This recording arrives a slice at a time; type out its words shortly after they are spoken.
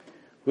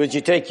Would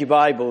you take your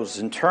Bibles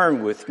and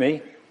turn with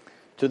me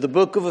to the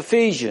book of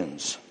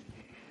Ephesians?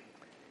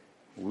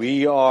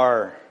 We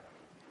are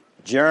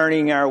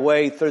journeying our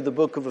way through the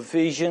book of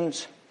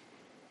Ephesians,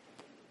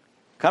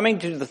 coming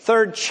to the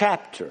third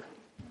chapter.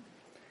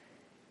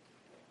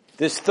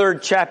 This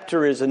third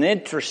chapter is an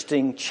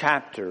interesting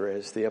chapter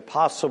as the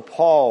Apostle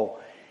Paul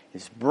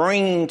is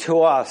bringing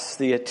to us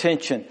the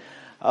attention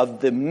of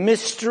the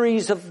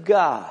mysteries of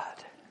God.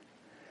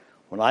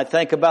 When I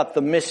think about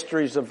the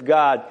mysteries of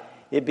God,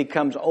 it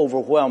becomes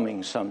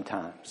overwhelming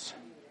sometimes.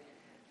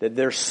 That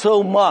there's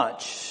so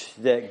much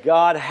that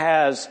God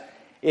has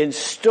in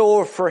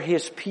store for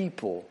His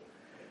people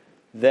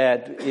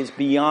that is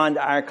beyond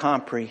our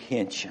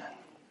comprehension.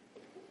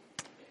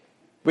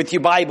 With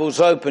your Bibles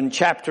open,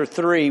 chapter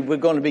 3, we're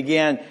going to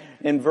begin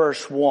in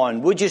verse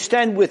 1. Would you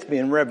stand with me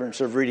in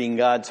reverence of reading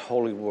God's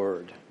holy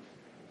word?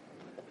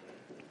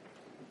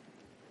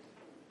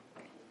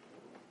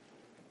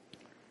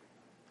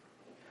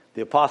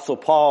 The Apostle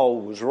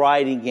Paul was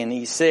writing and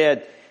he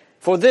said,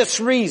 "For this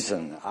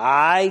reason,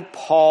 I,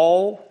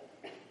 Paul,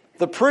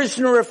 the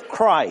prisoner of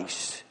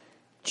Christ,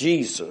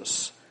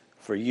 Jesus,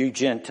 for you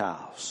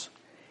Gentiles.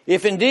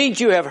 If indeed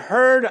you have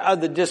heard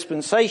of the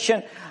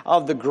dispensation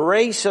of the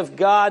grace of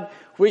God,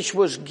 which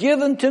was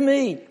given to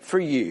me for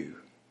you,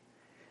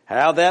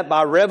 how that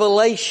by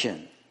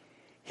revelation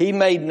He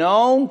made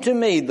known to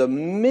me the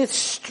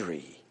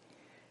mystery,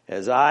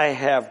 as I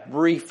have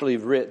briefly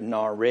written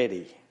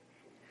already,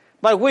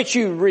 by which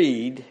you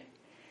read,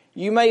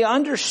 you may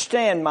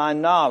understand my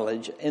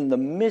knowledge in the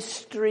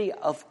mystery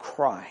of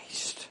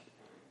Christ,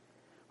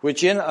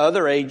 which in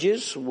other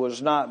ages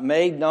was not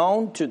made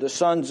known to the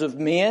sons of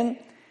men,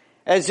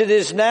 as it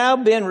has now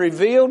been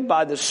revealed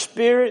by the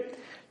Spirit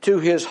to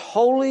His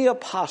holy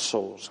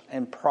apostles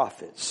and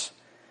prophets,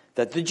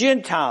 that the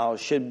Gentiles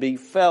should be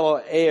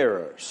fellow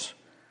heirs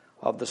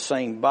of the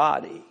same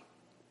body,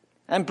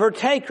 and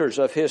partakers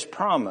of His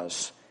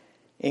promise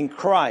in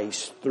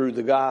Christ through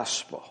the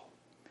gospel,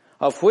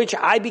 of which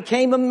I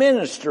became a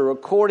minister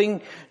according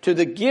to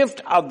the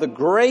gift of the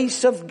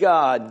grace of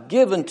God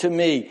given to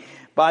me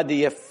by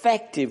the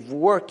effective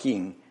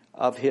working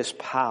of His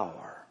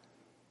power.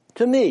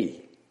 To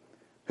me,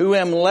 who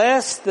am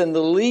less than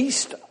the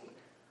least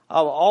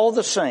of all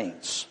the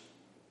saints,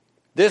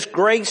 this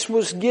grace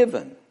was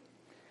given,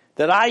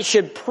 that I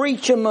should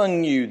preach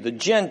among you, the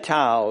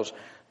Gentiles,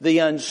 the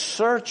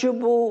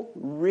unsearchable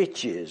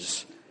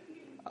riches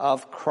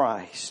of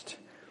Christ."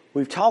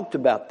 We've talked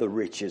about the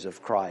riches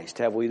of Christ,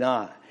 have we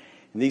not?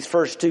 In these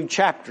first two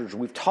chapters,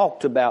 we've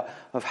talked about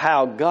of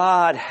how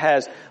God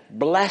has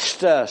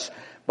blessed us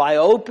by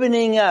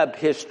opening up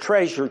His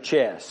treasure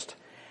chest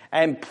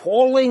and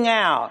pulling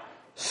out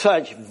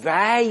such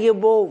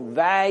valuable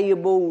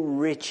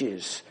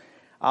riches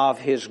of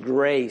His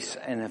grace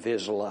and of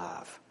His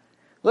love.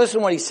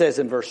 Listen what He says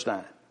in verse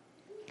 9.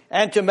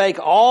 "And to make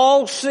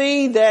all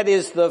see that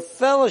is the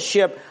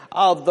fellowship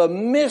of the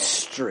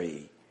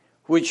mystery,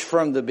 which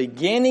from the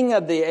beginning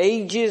of the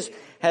ages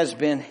has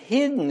been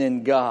hidden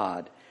in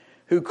God,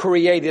 who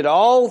created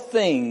all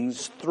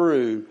things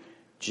through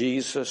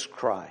Jesus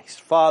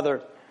Christ."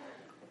 Father,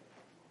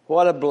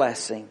 what a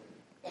blessing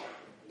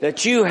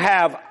that You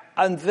have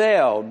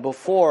unveiled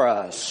before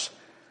us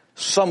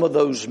some of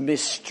those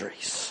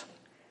mysteries.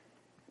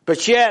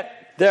 But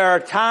yet, there are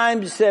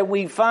times that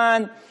we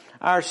find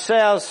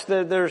ourselves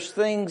that there's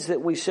things that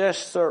we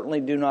just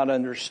certainly do not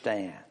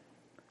understand.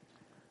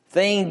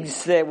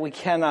 Things that we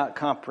cannot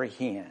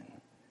comprehend.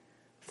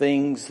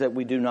 Things that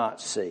we do not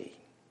see.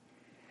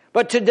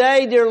 But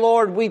today, dear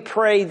Lord, we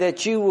pray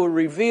that You will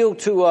reveal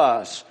to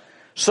us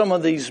some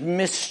of these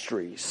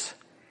mysteries,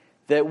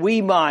 that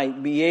we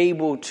might be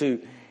able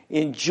to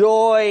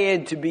enjoy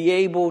and to be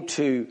able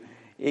to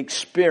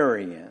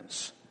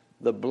experience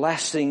the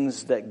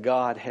blessings that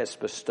God has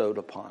bestowed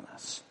upon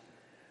us.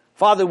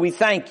 Father, we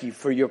thank You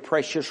for Your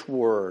precious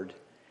word.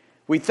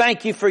 We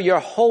thank You for Your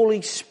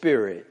Holy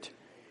Spirit.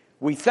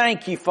 We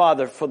thank You,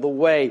 Father, for the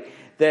way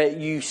that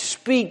You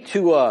speak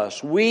to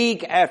us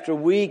week after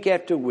week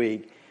after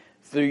week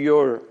through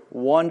Your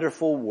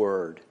wonderful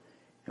word.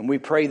 And we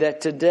pray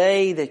that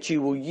today that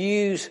You will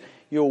use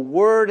Your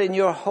word and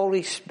Your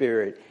Holy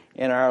Spirit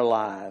in our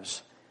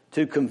lives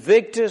to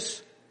convict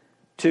us,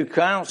 to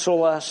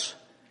counsel us,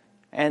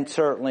 and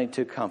certainly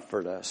to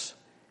comfort us.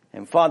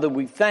 And Father,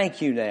 we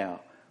thank You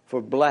now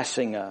for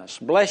blessing us.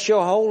 Bless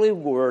Your holy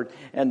word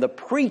and the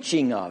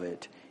preaching of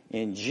it.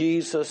 In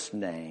Jesus'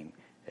 name,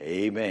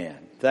 amen.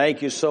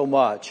 Thank you so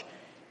much.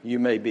 You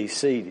may be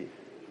seated.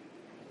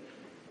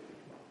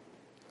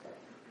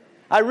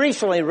 I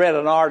recently read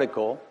an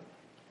article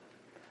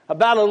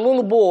about a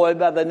little boy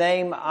by the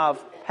name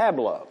of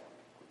Pablo.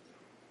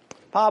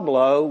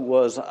 Pablo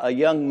was a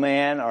young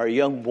man or a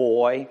young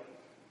boy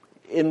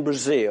in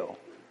Brazil.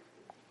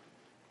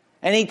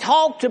 And he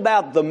talked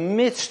about the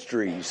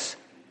mysteries.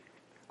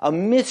 A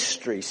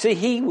mystery. See,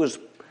 he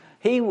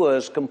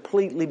was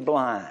completely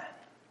blind.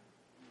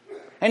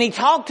 And he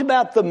talked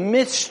about the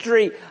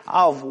mystery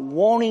of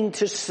wanting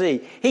to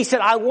see. He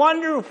said, I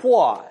wonder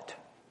what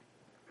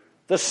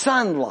the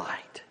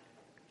sunlight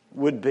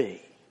would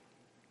be.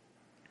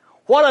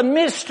 What a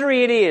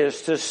mystery it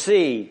is to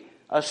see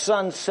a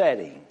sun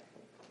setting.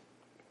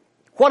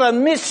 What a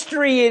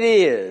mystery it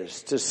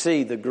is to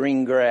see the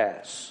green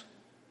grass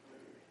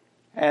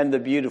and the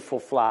beautiful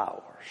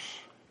flowers.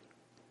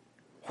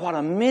 What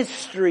a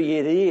mystery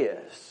it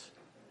is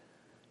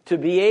to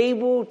be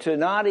able to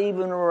not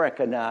even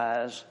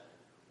recognize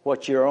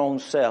what your own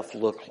self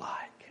looked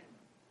like.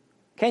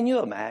 Can you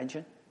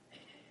imagine?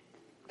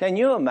 Can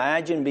you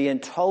imagine being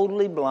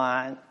totally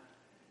blind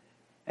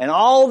and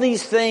all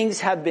these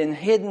things have been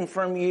hidden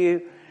from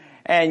you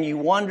and you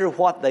wonder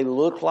what they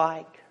look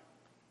like?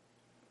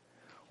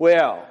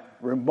 Well,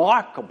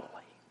 remarkably,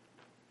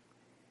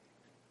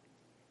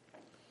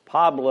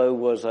 Pablo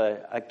was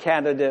a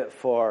candidate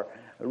for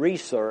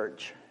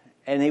research,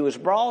 and he was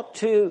brought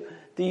to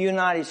the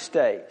United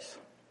States.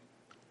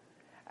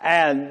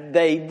 And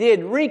they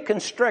did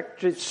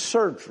reconstructive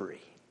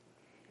surgery.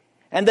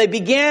 And they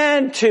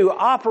began to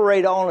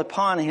operate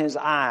upon his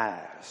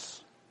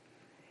eyes.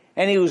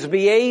 And he was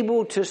be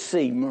able to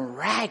see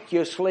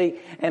miraculously,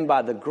 and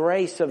by the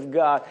grace of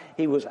God,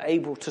 he was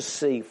able to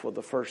see for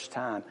the first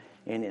time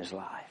in his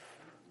life.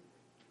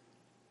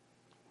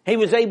 He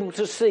was able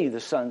to see the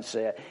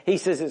sunset. He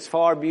says it's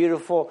far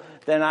beautiful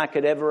than I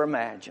could ever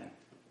imagine.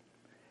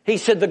 He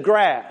said the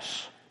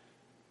grass,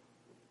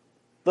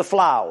 the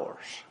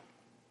flowers,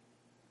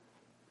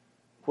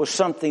 was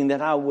something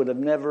that I would have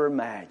never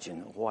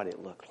imagined what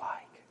it looked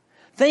like.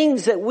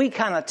 Things that we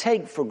kind of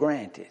take for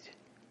granted.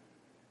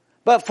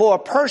 But for a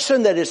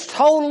person that is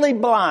totally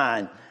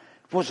blind,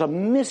 was a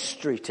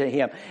mystery to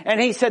him.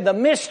 And he said the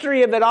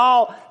mystery of it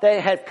all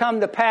that had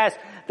come to pass,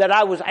 that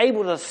I was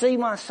able to see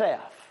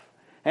myself.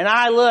 And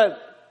I looked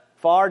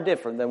far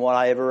different than what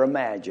I ever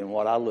imagined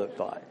what I looked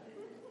like.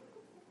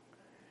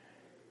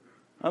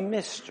 A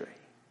mystery.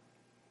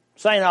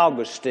 St.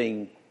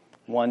 Augustine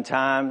one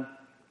time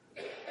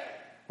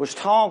was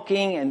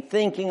talking and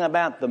thinking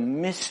about the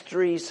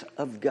mysteries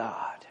of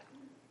God.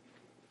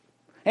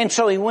 And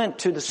so he went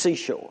to the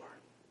seashore.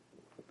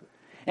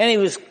 And he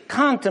was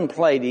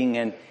contemplating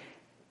and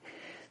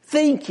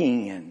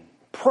thinking and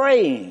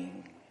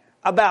praying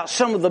about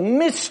some of the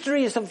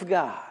mysteries of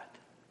God.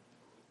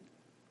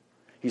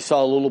 He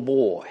saw a little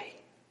boy.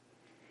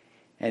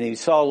 And he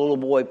saw a little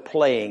boy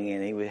playing,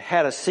 and he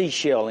had a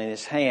seashell in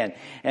his hand.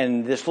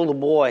 And this little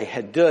boy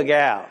had dug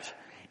out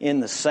in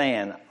the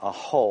sand a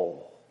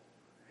hole.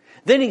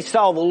 Then he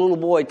saw the little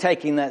boy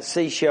taking that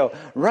seashell,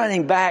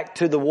 running back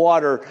to the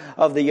water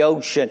of the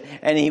ocean,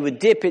 and he would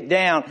dip it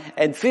down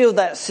and fill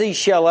that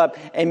seashell up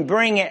and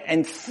bring it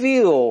and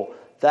fill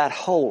that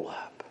hole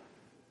up.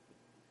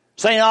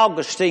 St.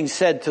 Augustine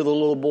said to the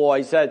little boy,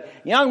 he said,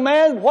 "Young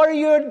man, what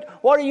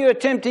are you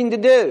attempting to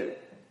do?"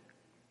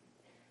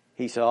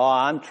 He said, "Oh,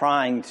 I'm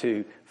trying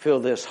to fill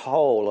this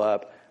hole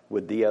up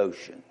with the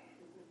ocean."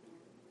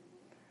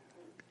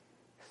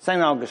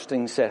 St.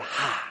 Augustine said,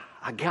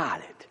 I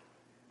got it.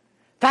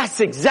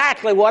 That's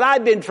exactly what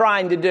I've been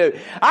trying to do.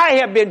 I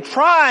have been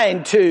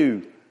trying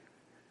to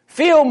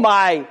fill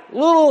my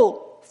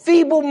little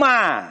feeble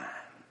mind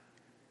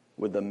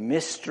with the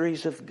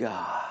mysteries of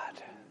God.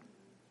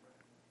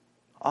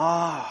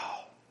 Oh,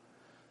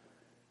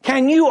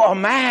 can you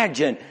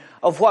imagine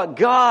of what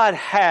God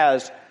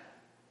has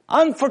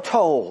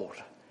unforetold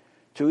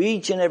to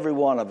each and every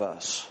one of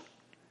us?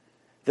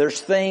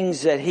 There's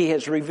things that He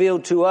has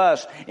revealed to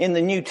us in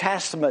the New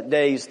Testament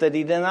days that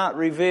He did not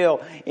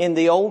reveal in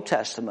the Old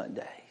Testament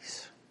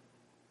days.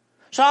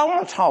 So I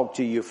want to talk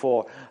to you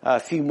for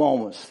a few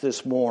moments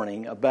this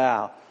morning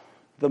about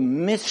the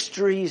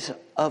mysteries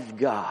of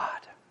God.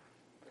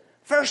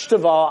 First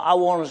of all, I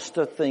want us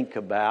to think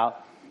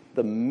about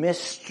the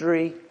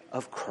mystery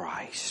of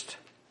Christ.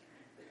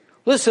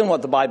 Listen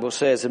what the Bible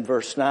says in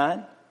verse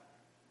 9.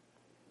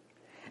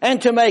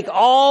 And to make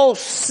all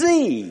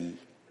see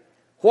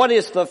what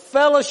is the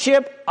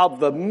fellowship of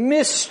the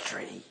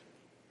mystery,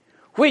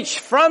 which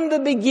from the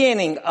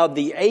beginning of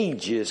the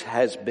ages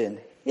has been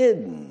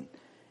hidden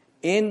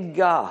in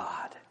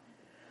God,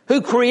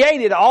 who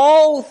created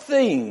all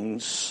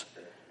things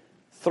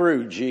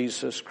through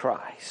Jesus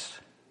Christ.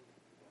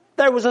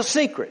 There was a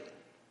secret.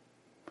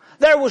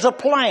 There was a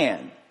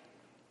plan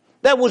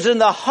that was in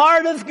the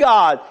heart of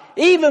God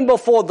even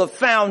before the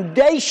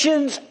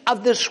foundations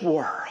of this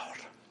world.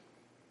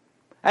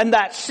 And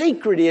that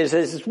secret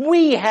is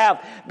we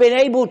have been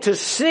able to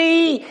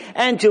see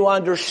and to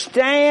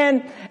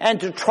understand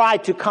and to try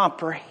to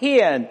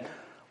comprehend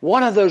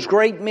one of those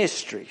great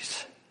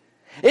mysteries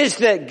is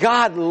that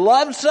God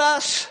loves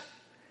us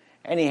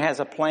and He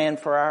has a plan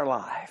for our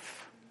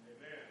life.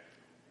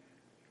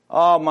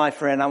 Oh, my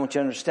friend, I want you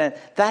to understand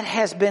that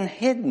has been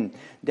hidden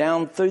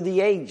down through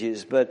the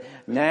ages, but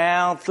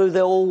now through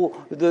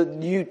the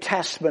New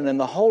Testament and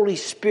the Holy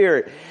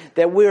Spirit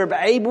that we're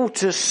able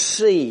to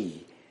see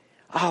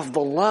of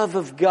the love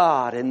of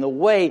God and the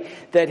way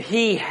that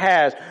He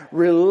has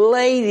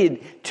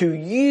related to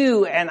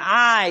you and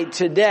I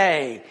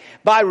today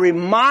by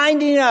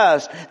reminding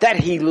us that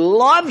He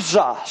loves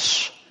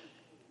us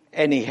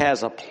and He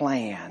has a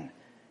plan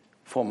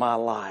for my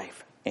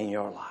life and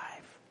your life.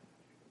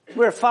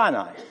 We're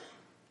finite.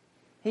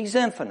 He's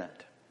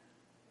infinite.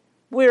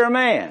 We're a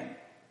man.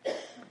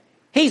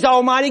 He's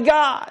Almighty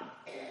God.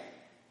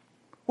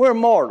 We're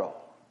mortal.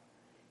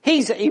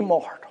 He's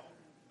immortal.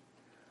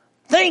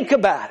 Think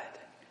about it.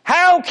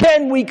 How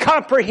can we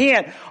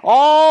comprehend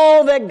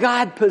all that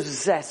God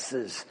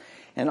possesses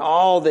and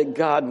all that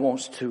God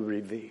wants to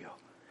reveal?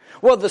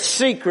 Well, the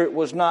secret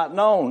was not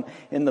known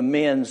in the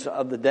men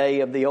of the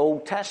day of the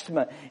Old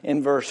Testament.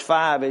 In verse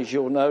 5, as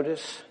you'll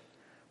notice,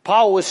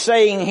 Paul was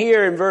saying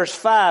here in verse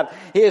 5,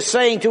 he is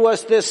saying to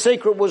us this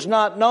secret was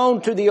not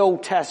known to the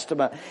Old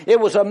Testament. It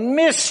was a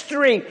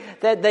mystery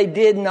that they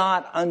did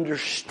not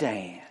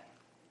understand.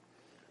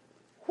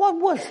 What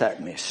was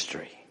that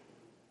mystery?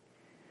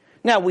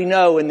 Now we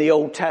know in the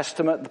Old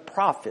Testament the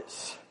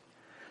prophets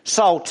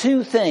saw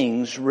two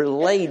things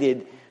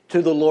related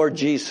to the Lord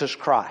Jesus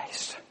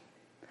Christ.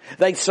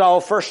 They saw,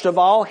 first of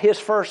all, His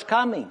first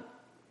coming.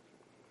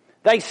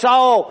 They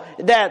saw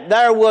that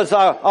there was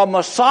a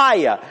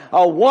Messiah,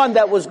 one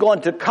that was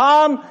going to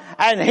come,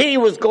 and He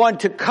was going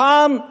to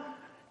come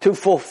to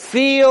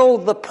fulfill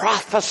the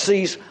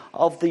prophecies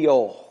of the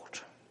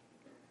old.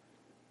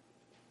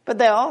 But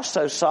they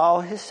also saw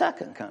His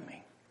second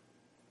coming.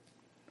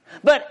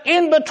 But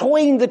in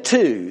between the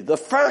two, the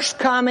first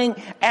coming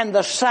and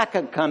the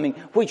second coming,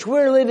 which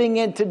we're living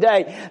in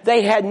today,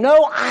 they had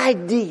no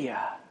idea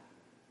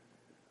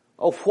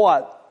of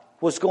what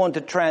was going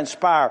to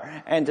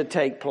transpire and to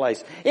take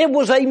place. It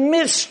was a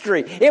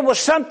mystery. It was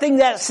something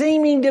that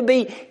seeming to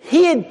be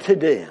hid to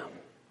them.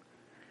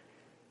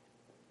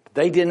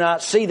 They did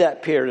not see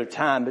that period of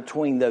time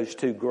between those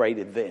two great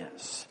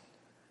events.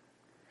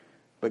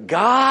 But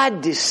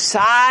God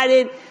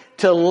decided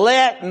to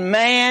let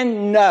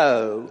man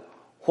know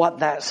what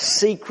that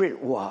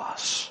secret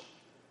was.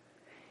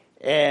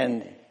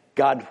 And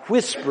God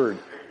whispered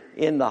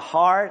in the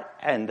heart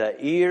and the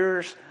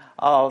ears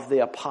of the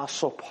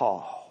Apostle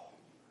Paul.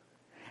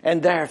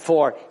 And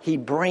therefore, he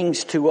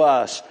brings to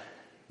us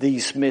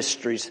these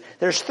mysteries.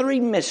 There's three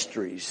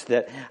mysteries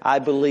that I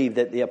believe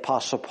that the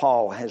Apostle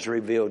Paul has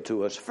revealed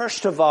to us.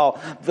 First of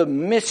all, the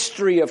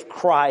mystery of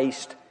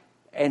Christ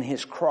and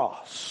His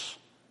cross.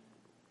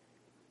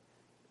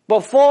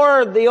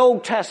 Before the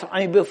Old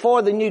Testament,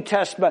 before the New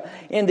Testament,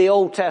 in the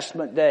Old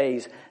Testament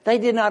days, they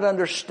did not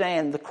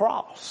understand the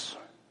cross.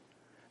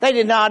 They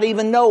did not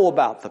even know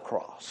about the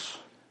cross,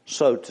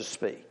 so to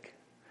speak.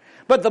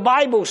 But the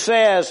Bible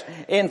says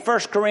in 1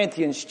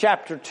 Corinthians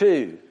chapter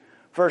 2,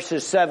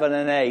 verses 7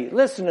 and 8,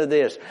 listen to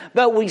this.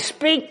 But we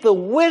speak the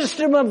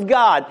wisdom of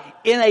God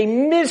in a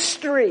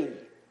mystery,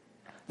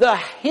 the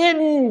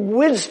hidden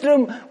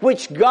wisdom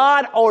which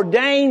God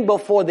ordained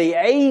before the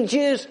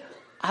ages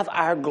of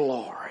our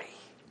glory.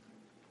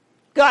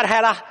 God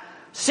had a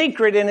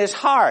secret in His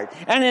heart.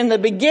 And in the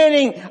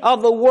beginning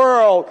of the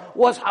world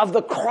was of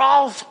the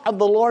cross of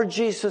the Lord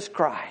Jesus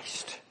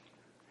Christ.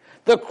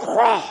 The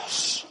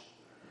cross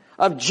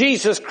of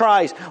Jesus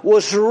Christ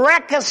was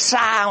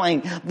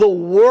reconciling the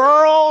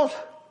world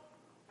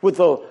with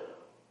the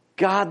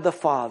God the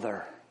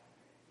Father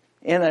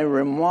in a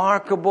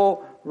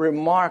remarkable,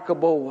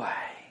 remarkable way.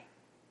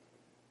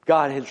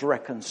 God has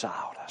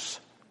reconciled us.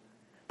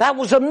 That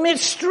was a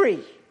mystery.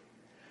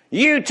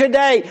 You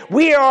today,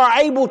 we are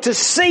able to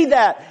see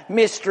that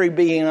mystery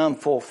being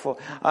fulfilled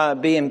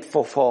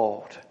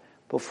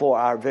before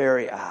our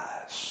very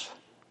eyes.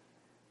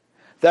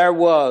 There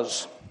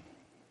was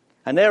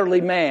an elderly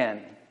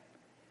man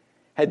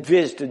had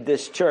visited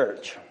this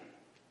church.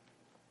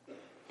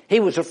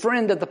 He was a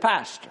friend of the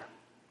pastor.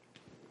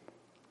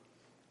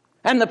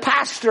 And the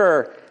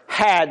pastor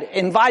had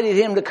invited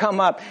him to come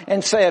up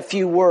and say a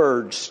few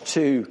words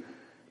to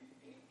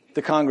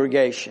the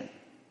congregation.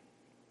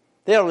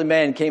 The elderly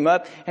man came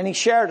up and he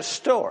shared a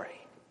story.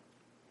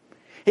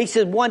 He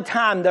said one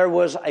time there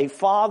was a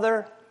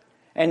father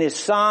and his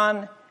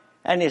son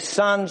and his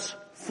son's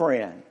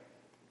friend.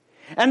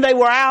 And they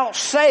were out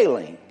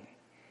sailing.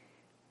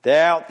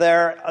 They're out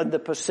there in the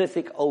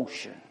Pacific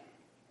Ocean.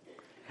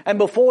 And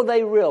before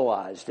they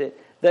realized it,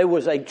 there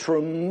was a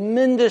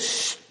tremendous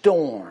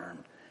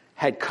storm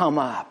had come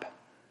up.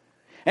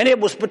 And it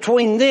was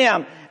between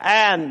them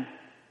and,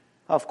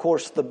 of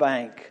course, the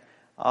bank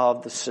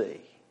of the sea.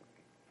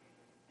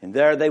 And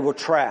there they were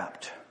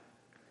trapped.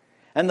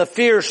 And the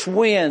fierce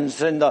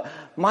winds and the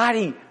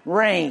mighty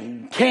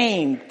rain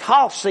came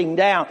tossing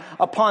down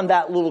upon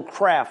that little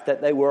craft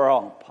that they were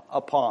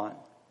upon.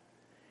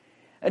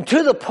 And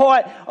to the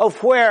point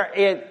of where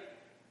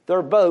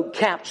their boat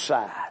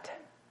capsized.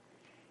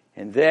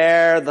 And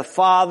there the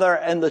father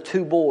and the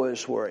two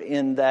boys were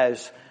in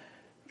those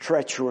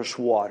treacherous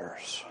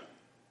waters.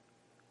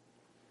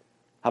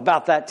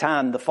 About that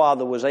time, the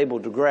father was able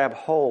to grab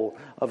hold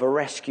of a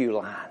rescue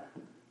line.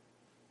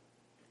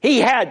 He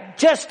had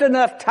just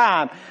enough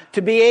time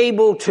to be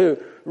able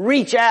to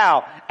reach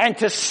out and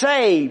to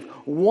save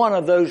one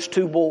of those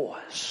two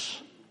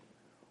boys.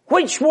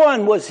 Which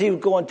one was he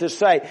going to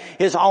save?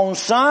 His own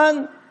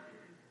son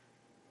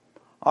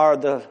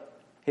or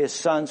his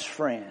son's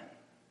friend?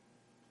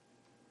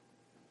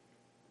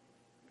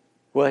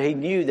 Well, he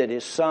knew that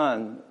his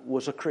son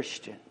was a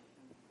Christian.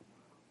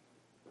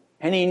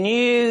 And he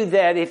knew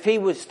that if he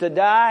was to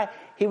die,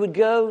 he would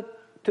go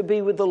to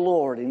be with the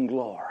Lord in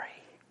glory.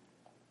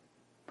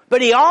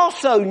 But he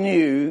also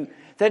knew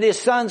that his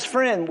son's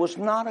friend was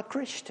not a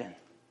Christian.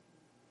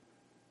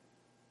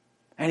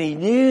 And he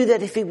knew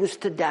that if he was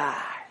to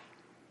die,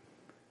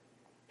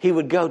 he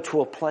would go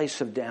to a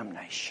place of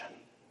damnation.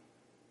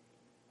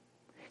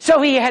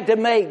 So he had to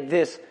make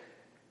this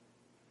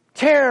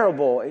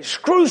terrible,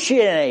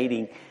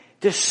 excruciating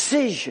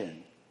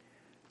decision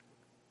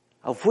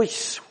of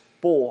which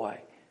boy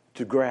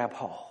to grab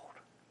hold.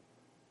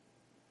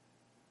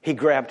 He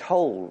grabbed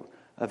hold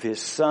of his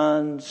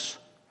son's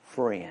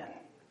friend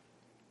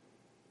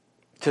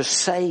to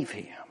save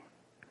him.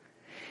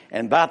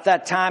 And about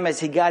that time, as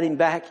he got him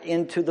back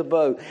into the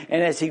boat,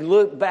 and as he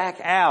looked back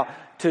out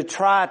to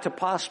try to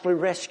possibly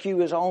rescue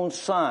his own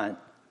son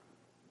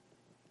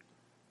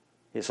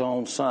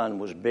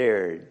was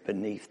buried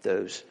beneath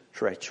those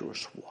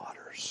treacherous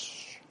waters.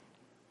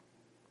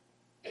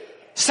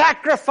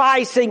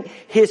 Sacrificing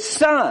his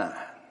son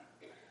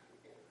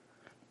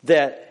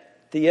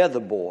that the other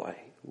boy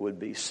would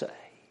be saved.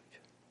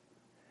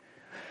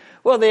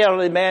 Well, the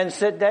elderly man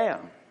sat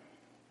down.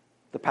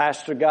 The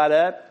pastor got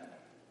up.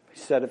 He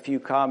said a few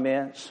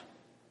comments.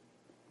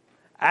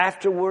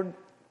 Afterward,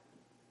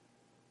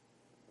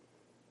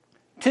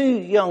 two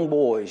young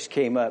boys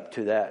came up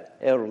to that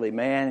elderly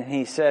man and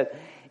he said,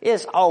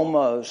 "It's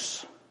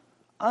almost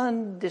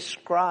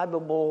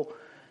undescribable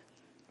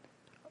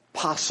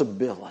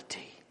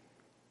possibility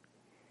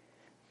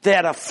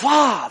that a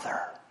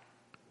father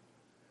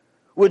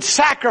would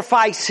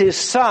sacrifice his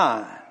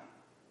son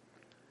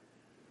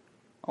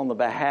on the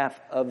behalf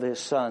of his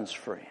son's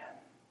friend."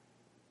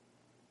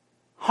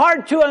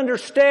 Hard to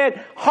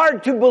understand,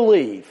 hard to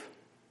believe.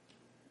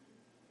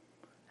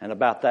 And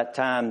about that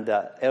time,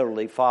 that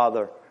elderly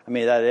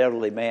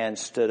man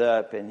stood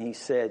up and he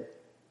said,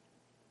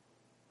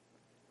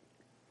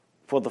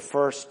 "For the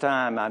first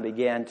time, I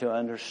began to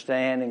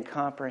understand and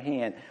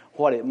comprehend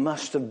what it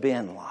must have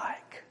been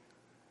like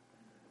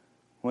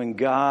when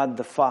God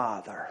the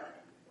Father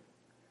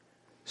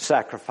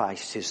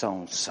sacrificed his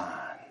own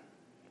son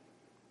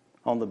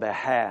on the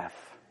behalf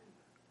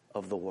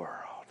of the world.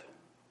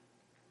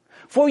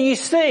 For you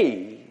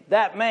see,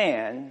 that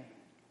man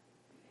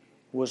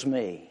was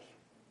me.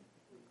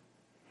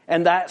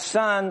 And that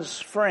son's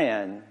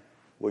friend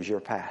was your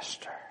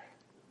pastor."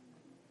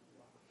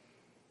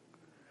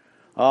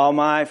 Oh,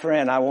 my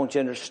friend, I want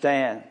you to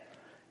understand.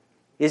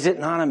 Is it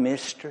not a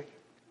mystery?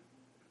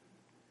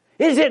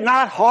 Is it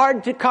not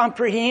hard to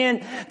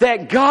comprehend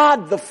that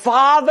God the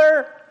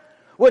Father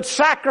would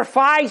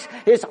sacrifice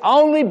his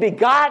only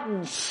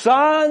begotten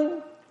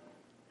Son,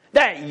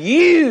 that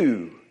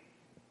you,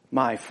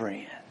 my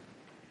friend,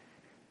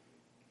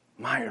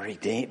 might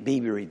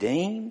be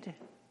redeemed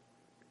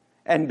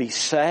and be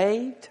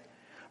saved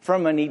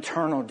from an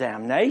eternal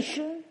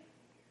damnation?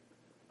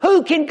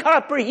 Who can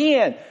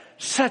comprehend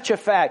such a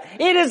fact?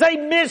 It is a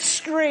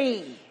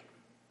mystery,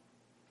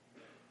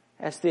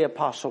 as the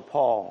Apostle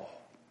Paul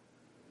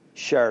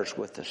shares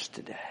with us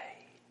today.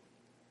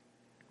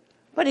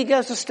 But he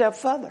goes a step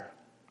further.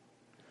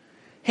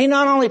 He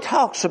not only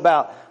talks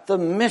about the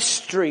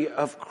mystery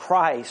of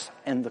Christ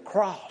and the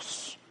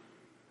cross,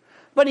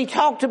 but he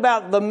talked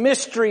about the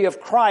mystery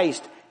of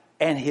Christ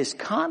and his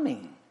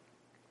coming.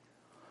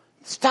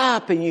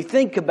 Stop and you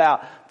think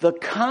about the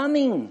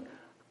coming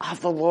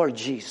of the Lord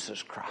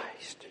Jesus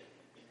Christ.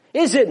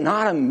 Is it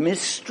not a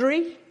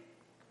mystery?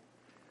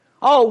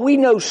 Oh, we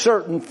know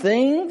certain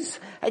things.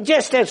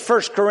 Just as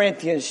 1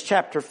 Corinthians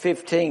chapter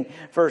 15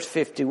 verse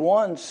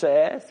 51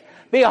 says,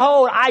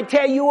 "Behold, I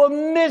tell you a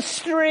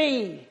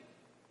mystery.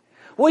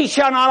 We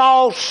shall not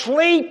all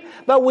sleep,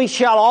 but we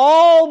shall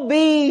all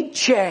be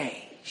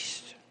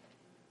changed."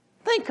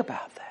 Think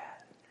about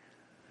that.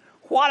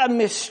 What a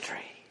mystery.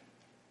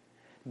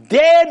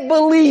 Dead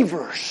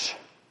believers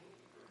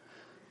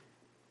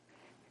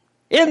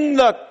in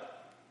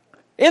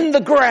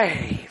the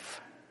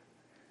grave,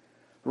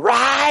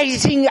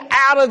 rising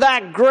out of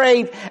that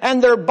grave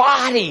and their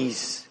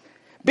bodies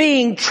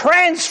being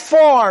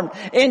transformed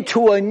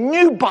into a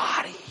new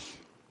body.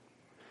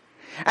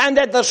 And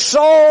that the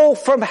soul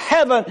from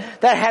heaven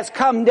that has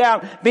come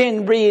down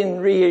being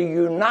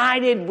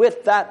reunited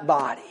with that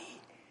body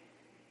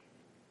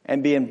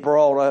and being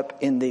brought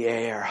up in the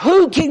air.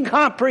 Who can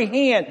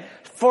comprehend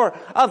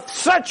of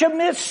such a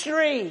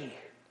mystery?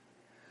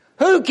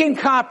 Who can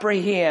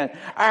comprehend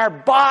our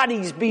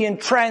bodies being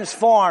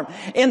transformed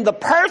in the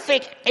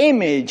perfect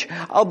image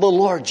of the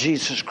Lord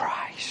Jesus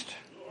Christ?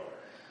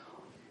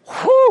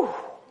 Whew!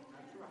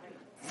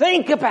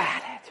 Think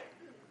about it.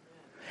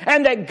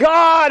 And that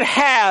God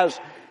has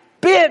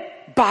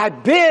bit by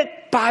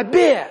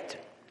bit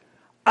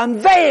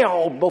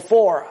unveiled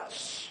before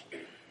us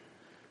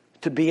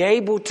to be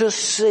able to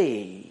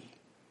see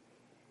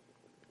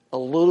a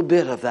little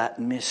bit of that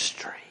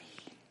mystery.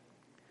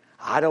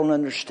 I don't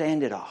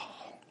understand it all.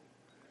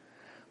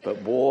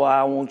 But boy,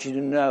 I want you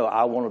to know,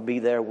 I want to be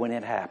there when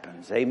it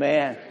happens.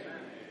 Amen.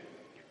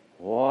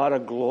 What a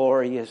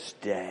glorious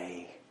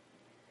day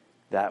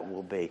that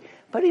will be.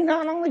 But he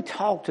not only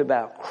talked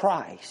about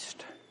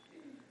Christ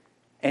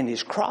and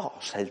his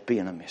cross as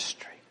being a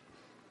mystery.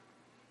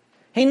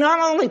 He not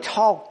only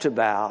talked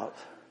about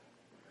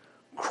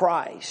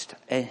Christ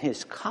and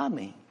his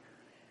coming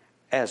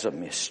as a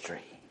mystery.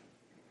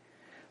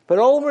 But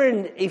over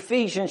in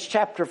Ephesians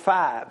chapter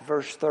 5,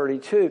 verse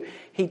 32,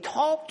 he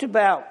talked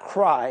about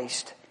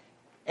Christ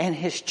and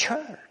his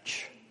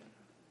church.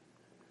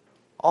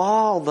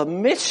 Oh, the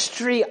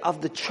mystery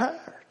of the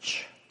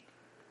church.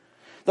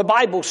 The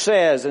Bible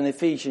says in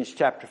Ephesians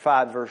chapter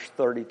 5, verse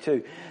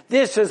 32,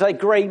 this is a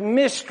great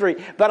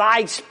mystery, but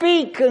I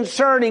speak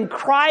concerning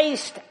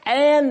Christ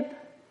and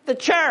the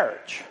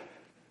church.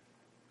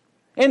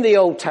 In the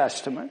Old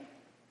Testament,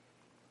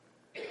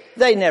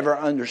 they never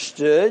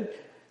understood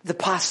the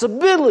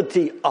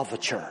possibility of a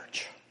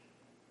church.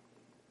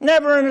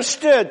 Never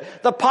understood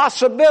the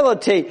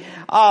possibility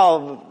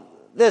of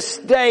this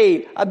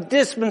day of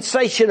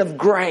dispensation of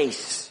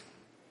grace.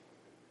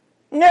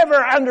 Never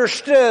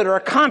understood or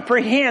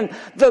comprehend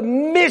the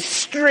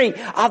mystery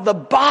of the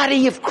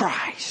body of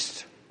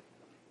Christ.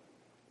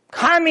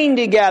 Coming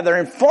together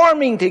and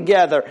forming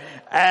together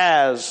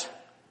as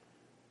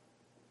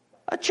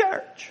a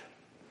church.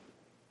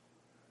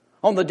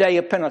 On the day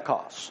of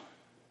Pentecost,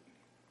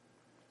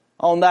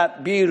 on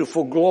that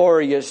beautiful,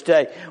 glorious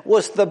day,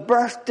 was the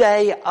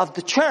birthday of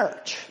the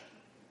church.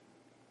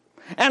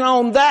 And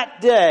on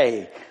that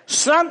day,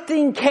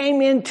 something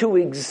came into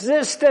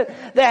existence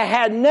that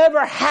had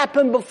never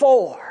happened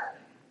before,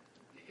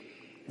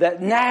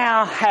 that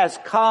now has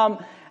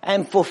come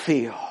and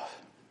fulfilled.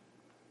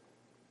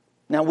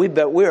 Now we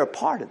bet we're a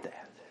part of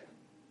that.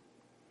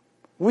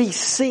 We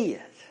see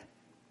it.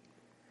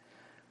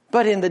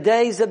 But in the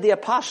days of the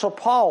Apostle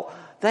Paul,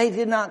 they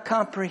did not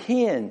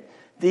comprehend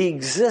the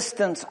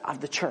existence of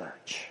the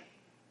church.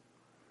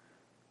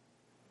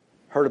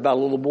 Heard about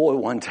a little boy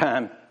one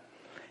time.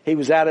 He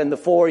was out in the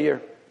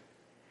foyer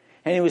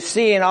and he was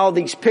seeing all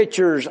these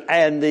pictures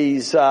and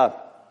these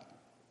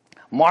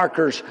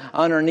markers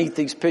underneath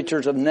these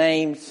pictures of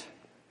names.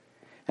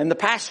 And the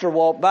pastor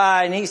walked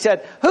by and he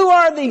said, "Who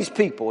are these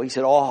people?" He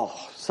said, "Oh,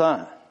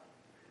 son,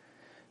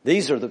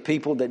 these are the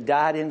people that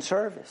died in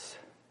service."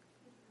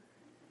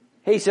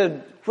 He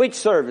said, "Which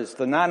service?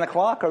 The 9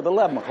 o'clock or the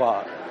 11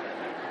 o'clock?"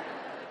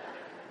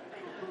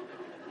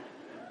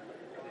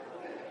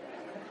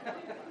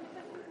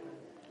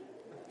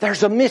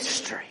 There's a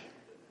mystery.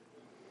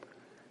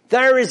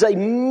 There is a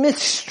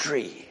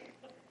mystery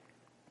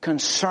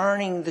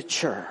concerning the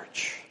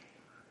church.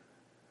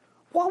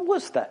 What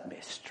was that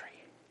mystery?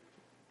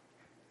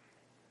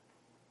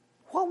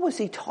 What was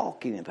he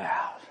talking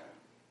about?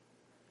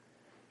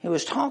 He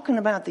was talking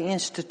about the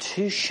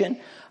institution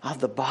of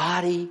the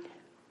body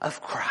of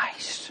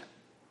Christ.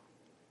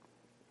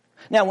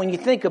 Now, when you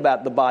think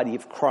about the body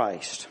of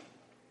Christ,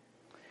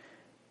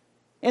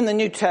 in the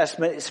New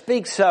Testament, it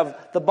speaks of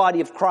the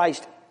body of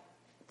Christ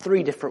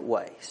 3 different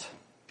ways.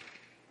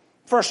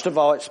 First of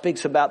all, it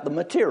speaks about the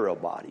material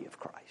body of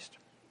Christ.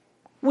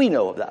 We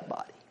know of that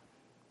body.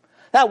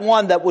 That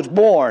one that was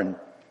born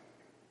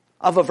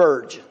of a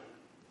virgin.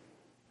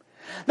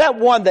 That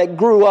one that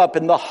grew up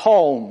in the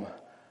home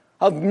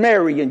of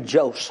Mary and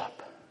Joseph.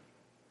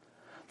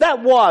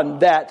 That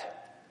one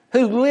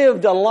who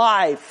lived a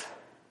life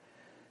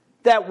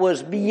that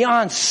was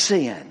beyond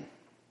sin.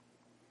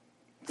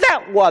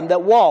 That one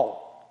that walked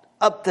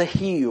up the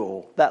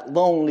hill, that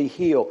lonely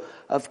hill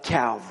of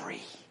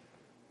Calvary.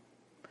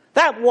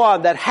 That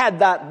one that had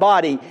that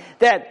body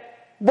that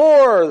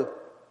bore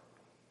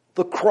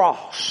the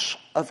cross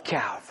of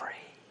Calvary.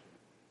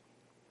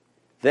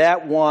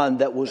 That one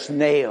that was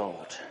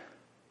nailed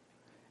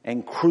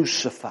and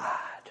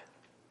crucified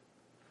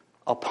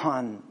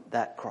upon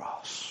that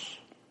cross.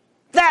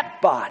 That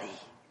body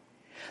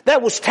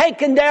that was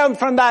taken down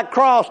from that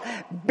cross,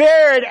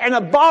 buried in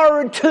a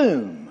borrowed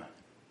tomb.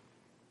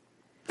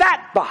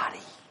 That body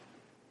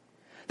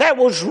that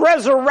was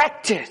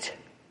resurrected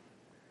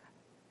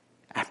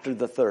after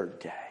the 3rd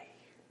day.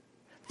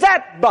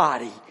 That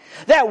body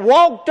that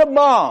walked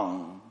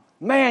among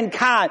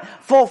mankind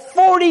for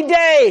 40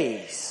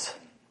 days.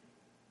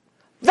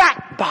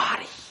 That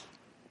body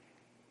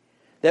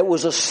that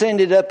was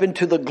ascended up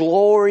into the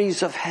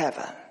glories of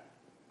heaven.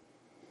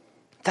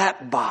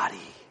 That body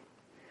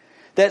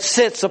that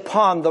sits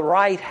upon the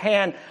right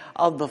hand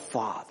of the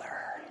Father,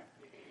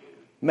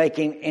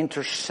 making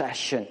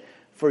intercession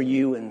for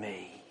you and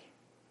me.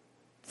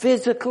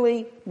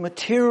 Physically,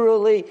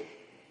 materially,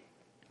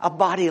 a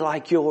body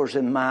like yours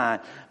and mine,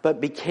 but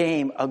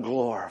became a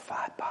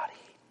glorified body.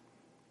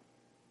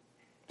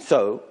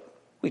 So,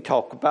 we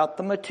talk about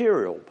the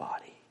material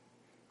body.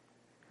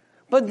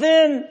 But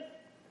then,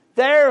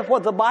 there's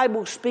what the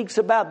Bible speaks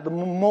about, the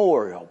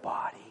memorial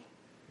body.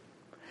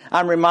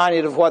 I'm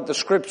reminded of what the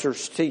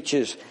Scriptures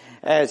teaches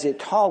as it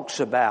talks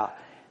about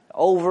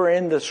over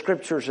in the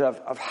Scriptures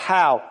of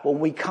how when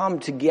we come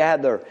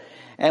together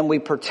and we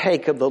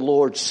partake of the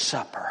Lord's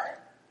Supper,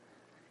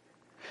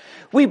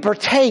 we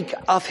partake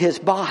of His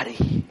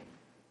body.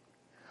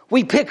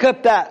 We pick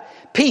up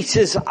that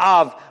pieces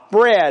of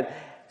bread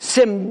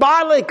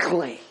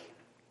symbolically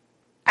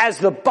as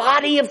the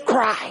body of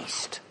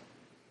Christ.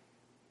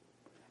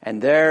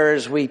 And there,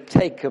 as we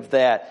take of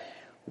that,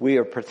 we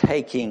are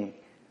partaking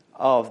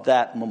of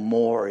that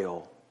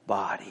memorial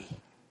body.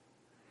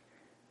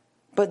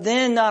 But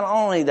then not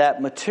only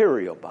that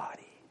material body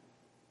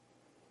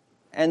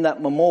and that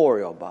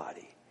memorial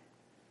body,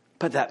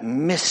 but that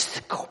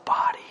mystical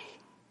body.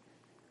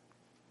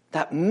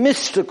 That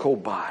mystical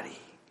body.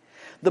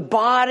 The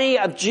body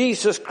of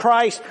Jesus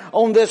Christ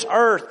on this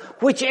earth,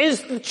 which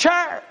is the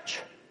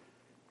church.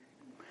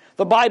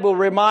 The Bible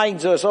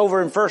reminds us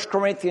over in 1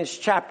 Corinthians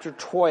chapter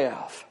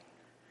 12,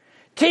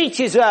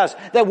 teaches us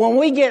that when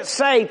we get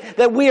saved,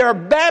 that we are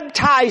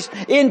baptized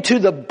into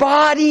the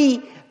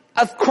body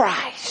of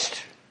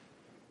Christ.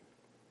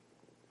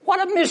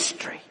 What a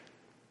mystery.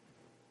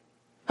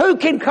 Who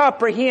can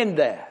comprehend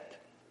that?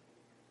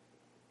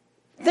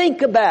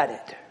 Think about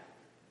it.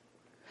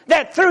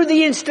 That through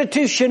the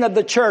institution of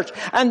the church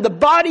and the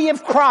body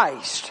of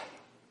Christ,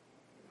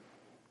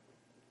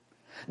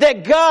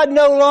 that God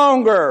no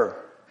longer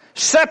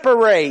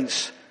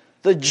separates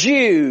the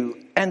Jew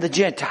and the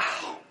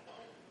Gentile,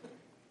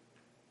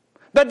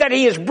 but that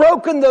He has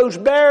broken those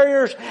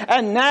barriers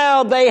and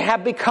now they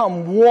have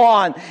become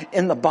one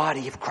in the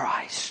body of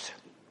Christ.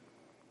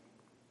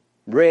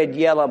 Red,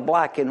 yellow,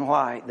 black, and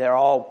white, they're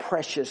all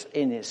precious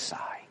in His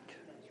sight.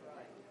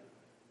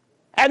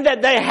 And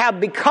that they have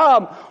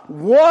become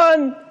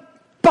one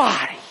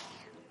body.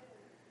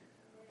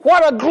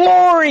 What a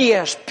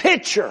glorious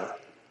picture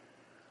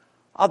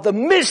of the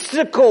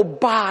mystical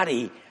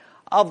body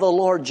of the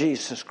Lord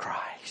Jesus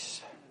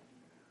Christ.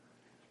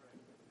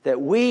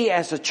 That we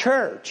as a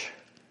church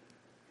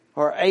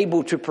are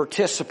able to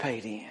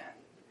participate in.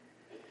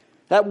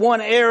 That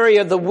one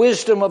area of the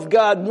wisdom of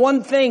God,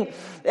 one thing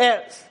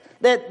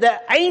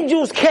that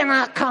angels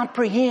cannot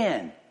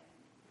comprehend.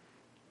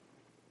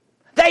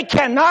 They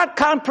cannot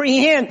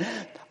comprehend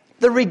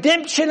the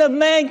redemption of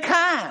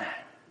mankind.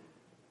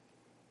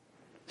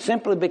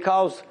 Simply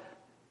because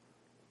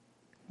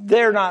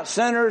they're not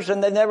sinners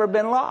and they've never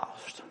been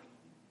lost.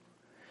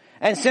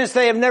 And since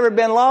they have never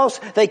been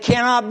lost, they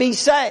cannot be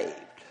saved.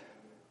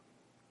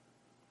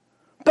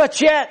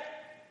 But yet,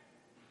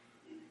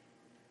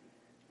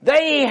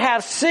 they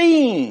have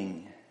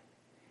seen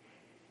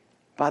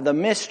by the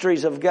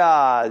mysteries of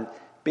God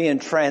being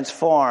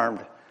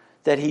transformed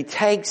that He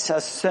takes a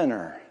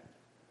sinner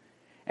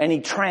and He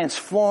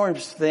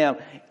transforms them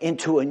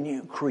into a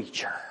new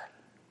creature.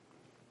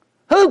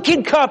 Who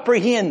can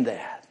comprehend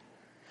that?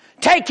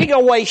 Taking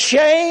away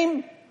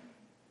shame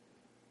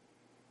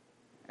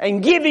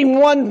and giving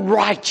one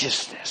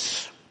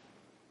righteousness.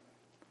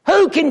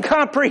 Who can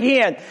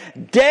comprehend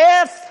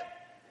death,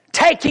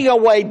 taking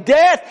away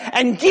death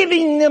and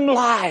giving them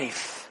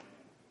life?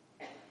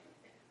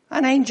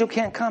 An angel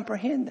can't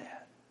comprehend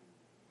that.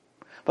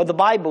 But the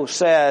Bible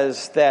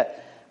says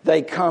that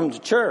they come to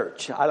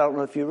church. I don't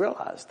know if you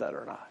realize that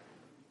or not.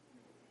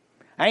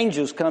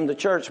 Angels come to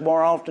church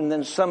more often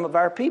than some of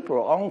our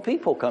own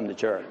people come to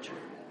church.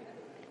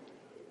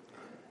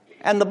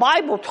 And the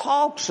Bible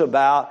talks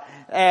about,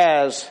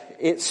 as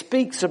it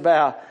speaks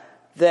about,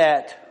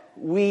 that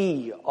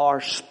we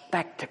are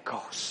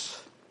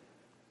spectacles.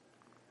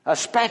 A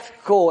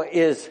spectacle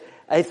is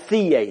a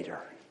theater.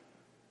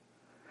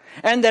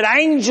 And that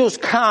angels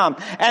come,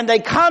 and they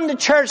come to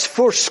church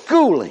for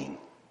schooling.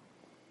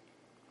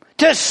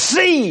 To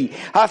see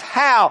of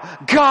how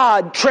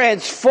God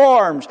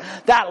transforms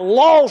that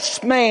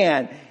lost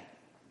man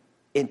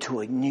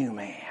into a new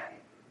man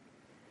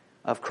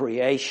of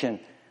creation,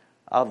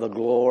 of the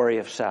glory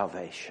of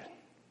salvation.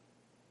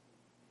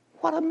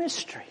 What a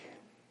mystery.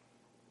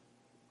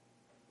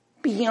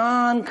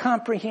 Beyond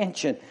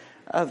comprehension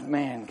of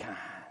mankind.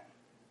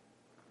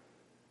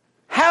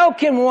 How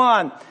can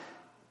one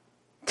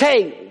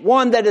take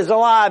one that is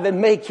alive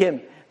and make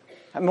him,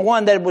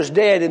 one that was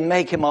dead and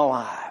make him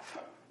alive?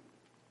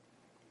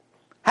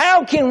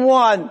 How can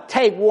one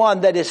take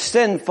one that is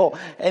sinful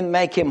and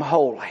make him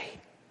holy?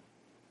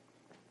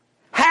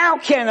 How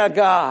can a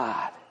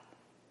God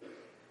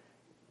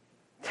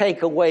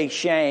take away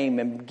shame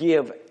and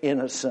give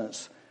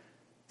innocence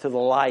to the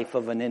life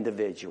of an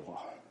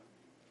individual?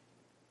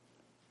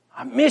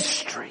 A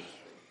mystery.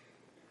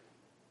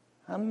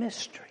 A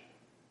mystery.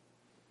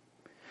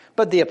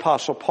 But the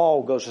Apostle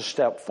Paul goes a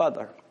step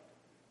further.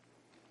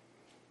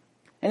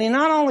 And he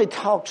not only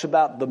talks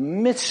about the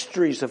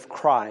mysteries of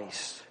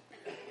Christ,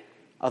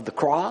 of the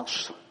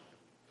cross,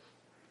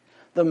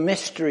 the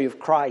mystery of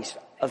Christ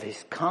of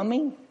His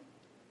coming,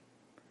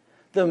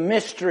 the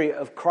mystery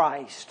of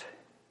Christ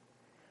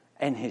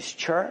and His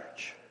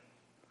church.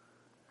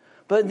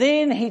 But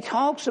then he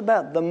talks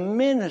about the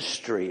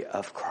ministry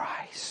of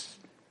Christ.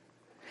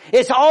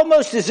 It's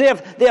almost as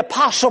if the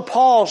Apostle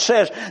Paul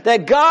says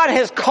that God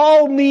has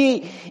called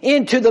me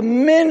into the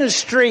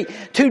ministry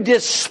to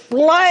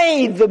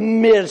display the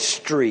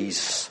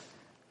mysteries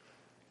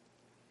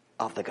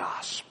of the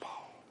gospel.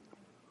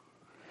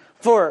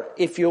 For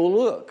if you'll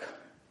look,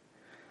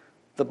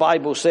 the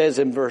Bible says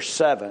in verse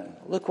 7,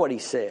 look what he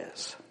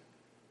says.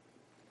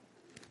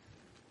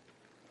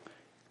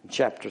 In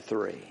chapter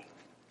 3.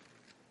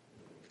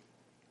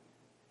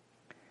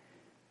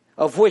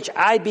 of which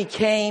I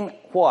became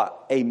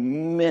what? A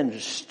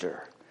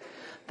minister.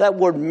 That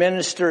word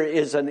minister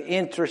is an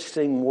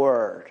interesting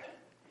word.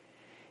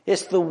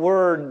 It's the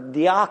word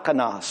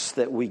diakonos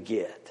that we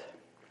get.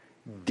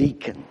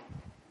 Deacon.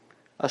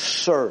 A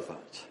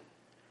servant.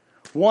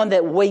 One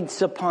that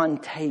waits upon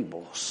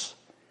tables.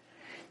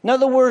 In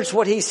other words,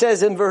 what he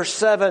says in verse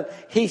 7,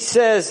 he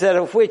says that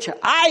of which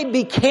I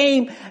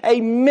became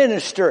a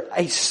minister,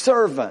 a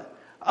servant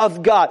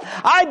of God.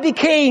 I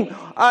became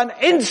an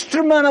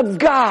instrument of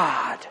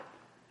God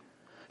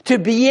to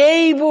be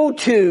able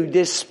to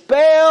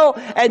dispel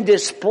and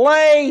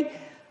display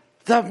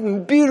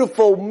the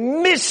beautiful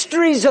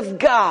mysteries of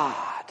God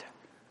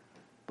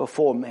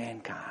before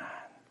mankind.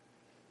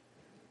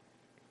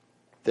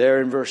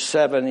 There in verse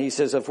 7, he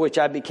says, of which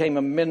I became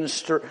a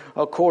minister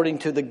according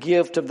to the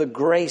gift of the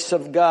grace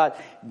of God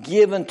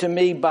given to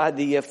me by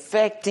the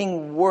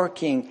effecting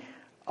working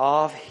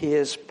of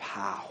His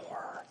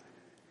power.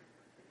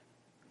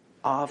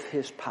 Of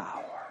His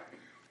power.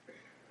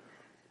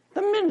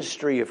 The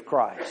ministry of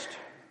Christ.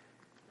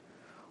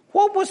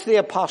 What was the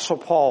Apostle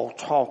Paul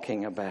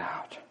talking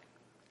about?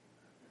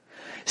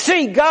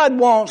 See, God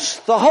wants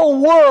the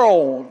whole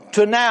world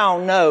to now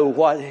know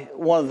what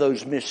one of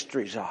those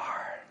mysteries are.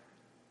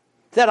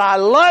 That I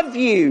love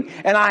you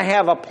and I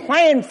have a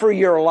plan for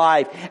your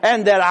life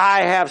and that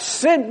I have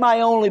sent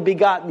my only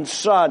begotten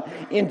Son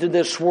into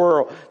this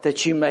world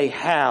that you may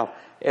have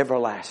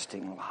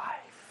everlasting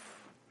life.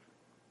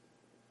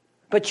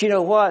 But you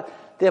know what?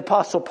 The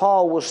Apostle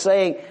Paul was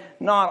saying,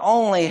 not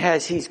only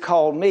has He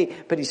called me,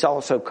 but He's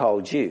also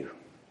called you.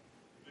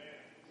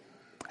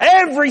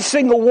 Every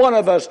single one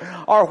of us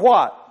are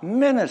what?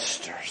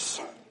 Ministers.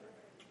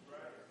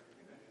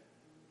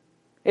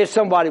 If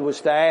somebody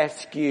was to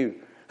ask you,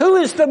 who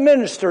is the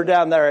minister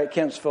down there at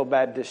Kentsville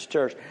Baptist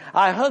Church?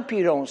 I hope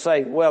you don't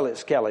say, well,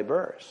 it's Kelly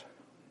Burris.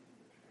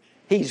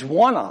 He's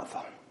one of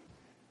them.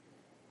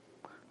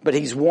 But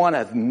he's one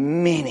of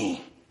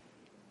many.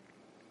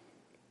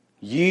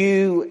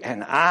 You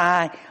and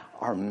I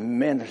are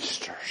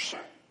ministers.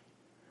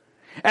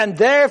 And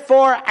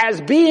therefore,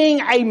 as being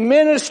a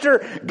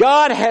minister,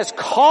 God has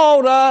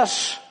called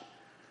us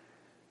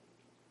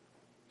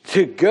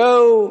to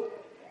go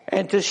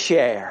and to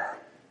share.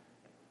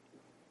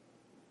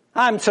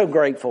 I'm so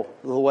grateful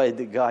for the way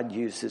that God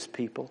uses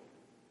people.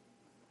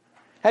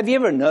 Have you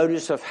ever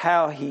noticed of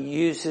how He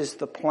uses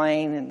the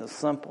plain and the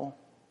simple?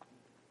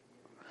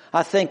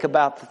 I think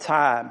about the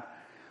time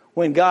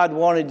when God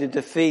wanted to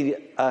defeat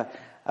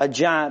a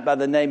giant by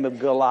the name of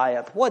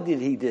Goliath. What did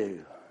He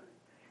do?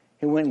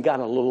 He went and got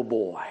a little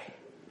boy.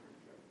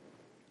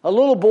 A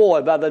little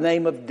boy by the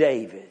name of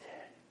David.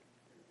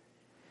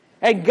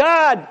 And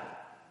God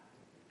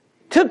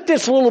took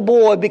this little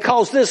boy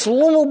because this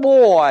little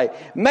boy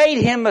made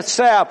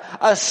himself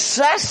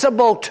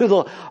accessible to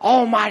the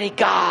Almighty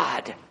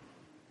God.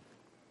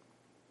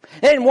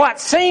 And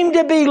what seemed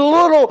to be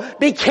little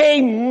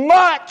became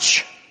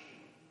much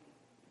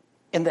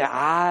in the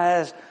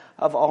eyes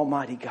of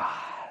Almighty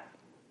God.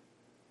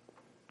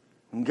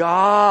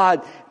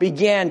 God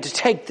began to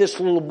take this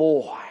little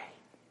boy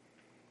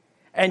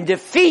and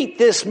defeat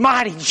this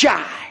mighty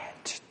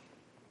giant.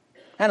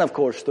 And of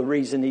course, the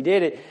reason He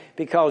did it,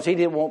 because He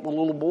didn't want the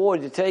little boy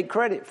to take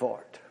credit for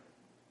it.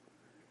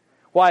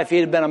 Why, if he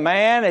had been a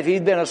man, if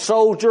he'd been a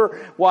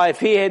soldier, why, if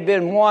he had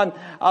been one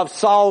of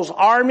Saul's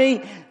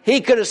army,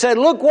 he could have said,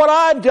 look what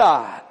I've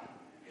done.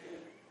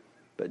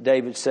 But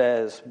David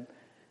says,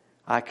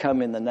 I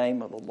come in the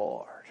name of the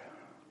Lord.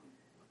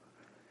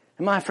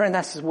 And my friend,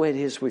 that's the way it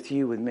is with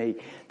you and me.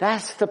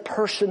 That's the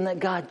person that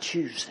God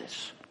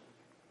chooses.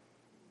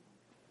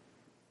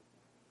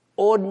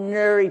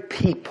 Ordinary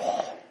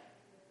people.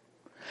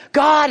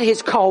 God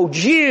has called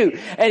you,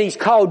 and He's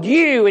called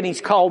you, and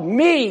He's called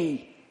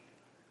me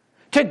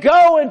to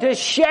go and to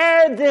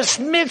share this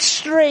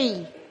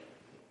mystery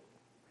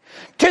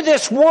to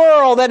this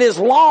world that is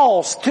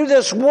lost, to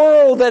this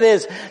world that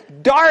is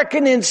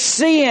darkened in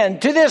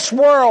sin, to this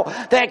world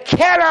that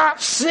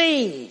cannot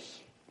see.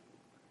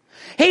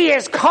 He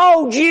has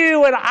called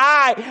you and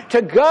I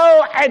to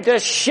go and to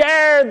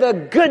share the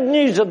good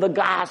news of the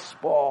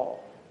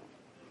gospel.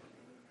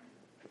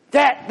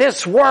 That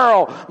this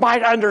world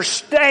might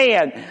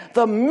understand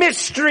the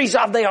mysteries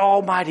of the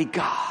Almighty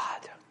God.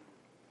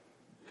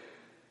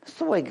 That's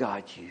the way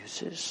God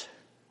uses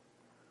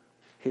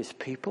His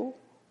people.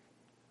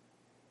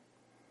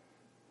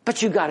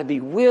 But you got to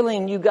be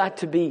willing, you got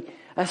to be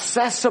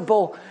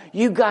accessible,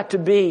 you got to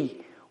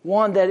be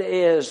one that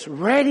is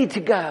ready to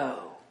go.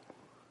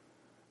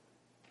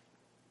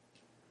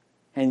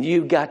 And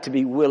you've got to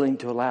be willing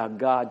to allow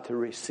God to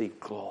receive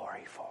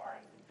glory for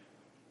it.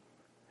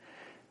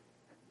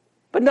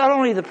 But not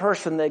only the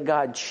person that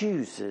God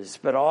chooses,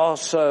 but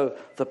also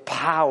the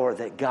power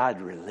that God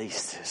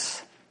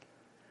releases.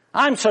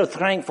 I'm so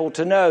thankful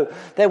to know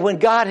that when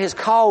God has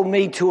called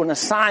me to an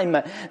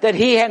assignment, that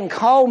He hadn't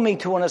called me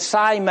to an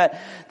assignment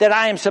that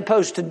I am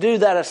supposed to do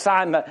that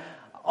assignment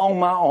on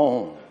my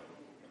own.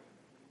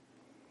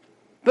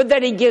 but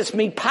that He gives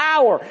me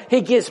power.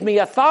 He gives me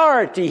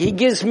authority. He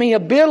gives me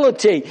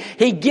ability.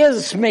 He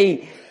gives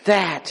me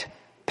that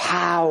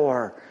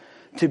power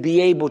to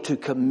be able to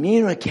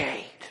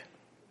communicate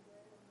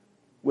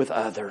with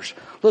others.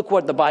 Look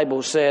what the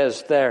Bible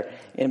says there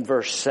in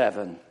verse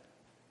 7.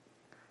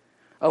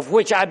 Of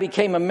which I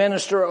became a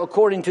minister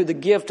according to the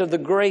gift of the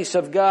grace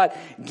of God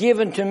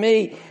given to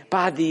me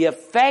by the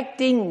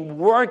effecting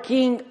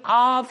working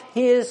of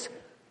His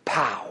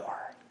power.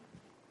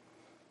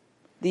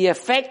 The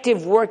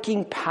effective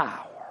working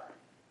power.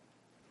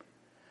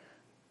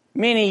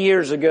 Many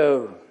years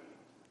ago,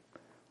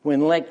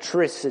 when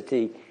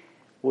electricity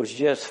was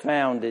just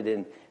founded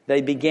and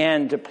they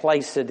began to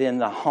place it in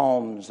the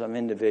homes of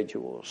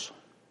individuals,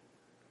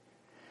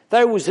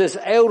 there was this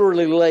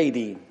elderly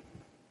lady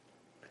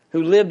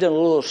who lived in a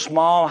little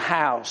small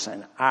house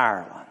in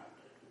Ireland.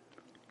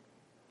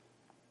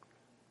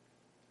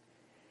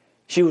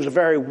 She was a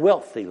very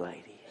wealthy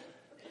lady,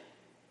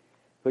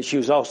 but she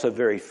was also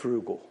very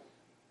frugal.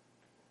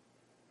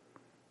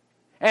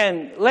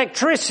 And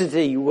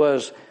electricity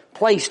was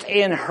placed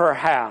in her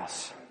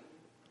house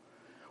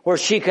where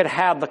she could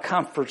have the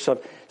comforts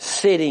of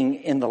sitting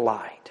in the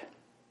light.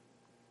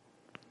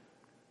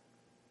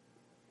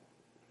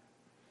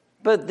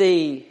 But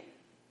the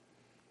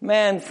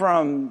man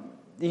from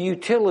the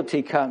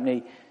utility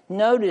company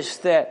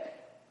noticed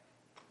that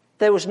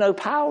there was no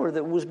power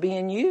that was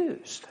being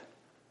used.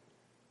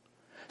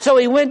 So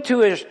he went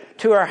to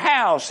her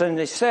house and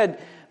he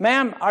said,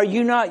 "Ma'am, are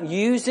you not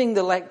using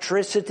the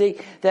electricity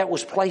that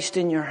was placed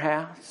in your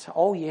house?"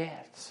 "Oh,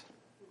 yes."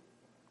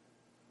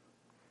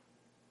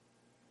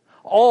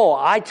 "Oh,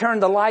 I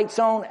turn the lights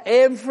on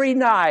every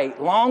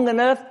night long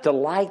enough to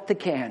light the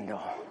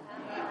candle."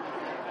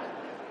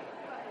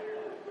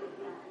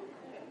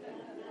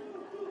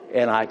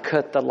 "And I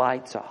cut the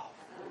lights off."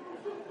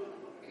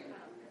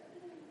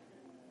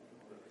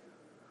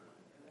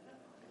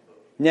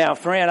 Now,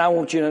 friend, I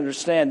want you to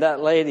understand that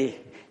lady,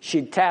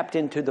 she tapped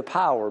into the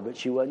power, but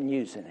she wasn't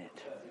using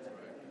it.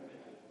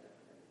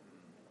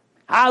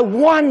 I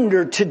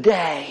wonder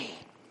today,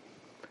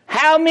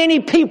 how many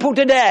people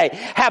today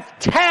have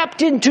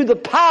tapped into the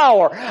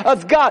power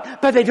of God,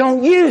 but they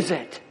don't use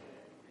it.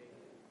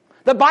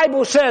 The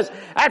Bible says,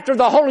 after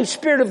the Holy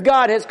Spirit of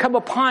God has come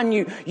upon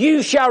you,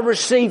 you shall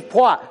receive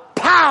what?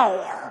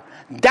 Power.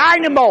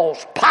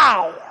 Dynamos,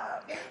 power.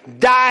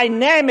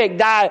 Dynamic,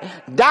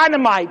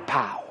 dynamite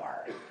power.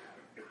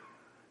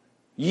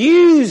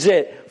 Use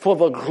it for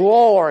the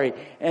glory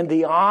and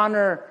the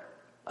honor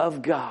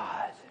of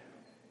God.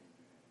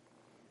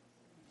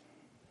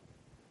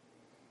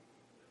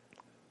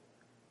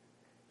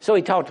 So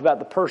he talked about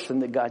the person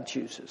that God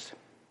chooses.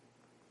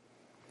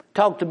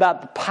 Talked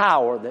about the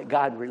power that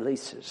God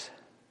releases.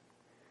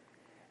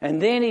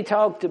 And then he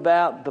talked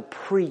about the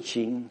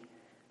preaching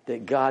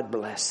that God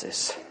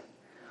blesses.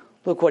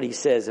 Look what he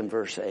says in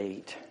verse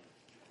 8.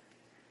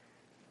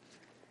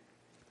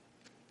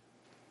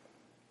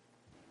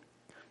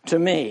 To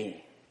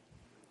me,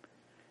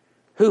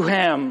 who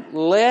am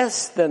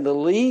less than the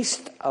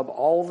least of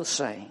all the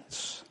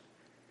saints,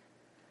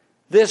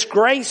 this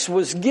grace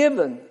was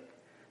given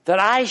that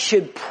I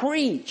should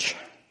preach.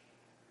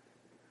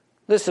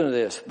 Listen to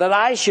this. That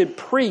I should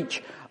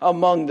preach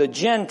among the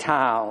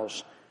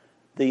Gentiles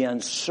the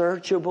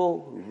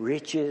unsearchable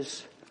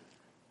riches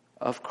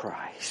of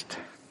Christ.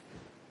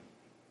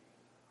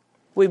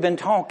 We've been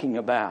talking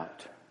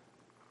about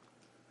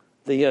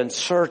the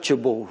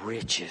unsearchable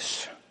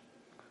riches.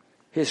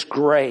 His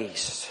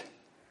grace.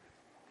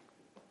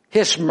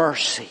 His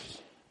mercy.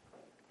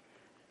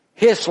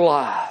 His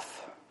love.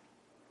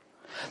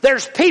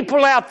 There's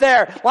people out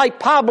there like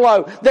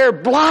Pablo, they're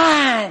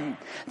blind.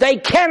 They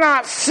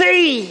cannot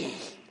see.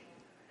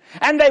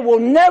 And they will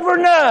never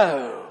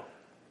know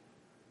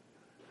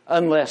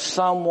unless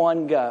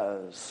someone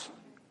goes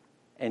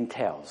and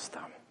tells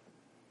them.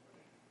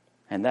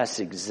 And that's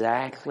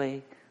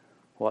exactly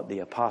what the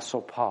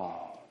Apostle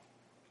Paul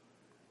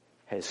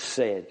has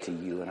said to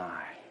you and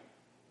I.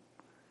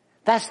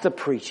 That's the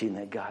preaching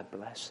that God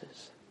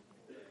blesses.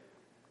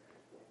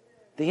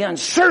 The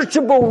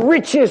unsearchable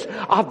riches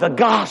of the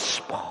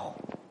gospel.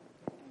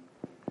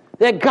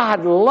 That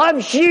God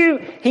loves you,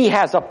 He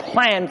has a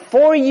plan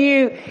for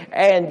you,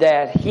 and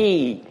that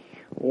He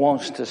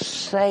wants to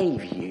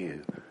save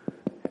you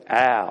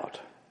out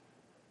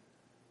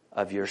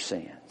of your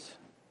sins.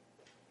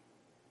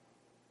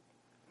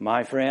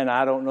 My friend,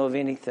 I don't know of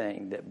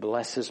anything that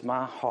blesses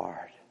my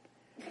heart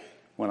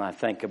when I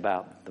think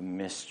about the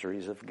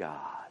mysteries of God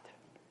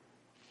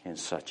in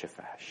such a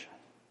fashion.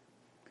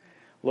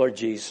 Lord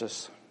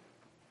Jesus,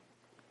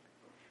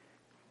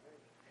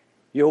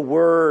 your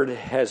word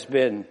has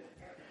been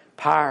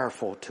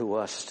powerful to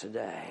us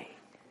today.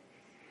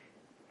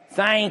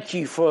 Thank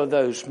you for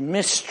those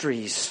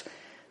mysteries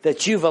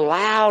that you've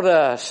allowed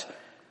us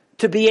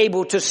to be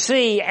able to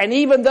see, and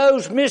even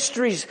those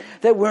mysteries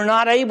that we're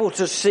not able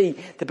to see,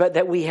 but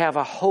that we have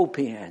a hope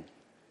in.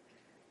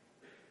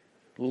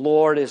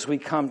 Lord, as we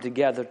come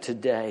together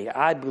today,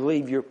 I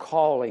believe you're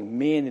calling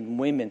men and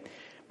women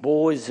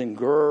boys and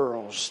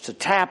girls to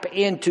tap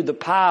into the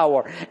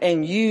power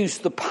and use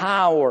the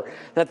power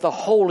that the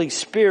Holy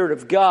Spirit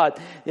of God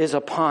is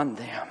upon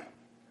them.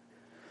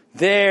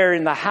 There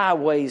in the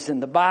highways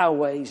and the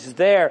byways,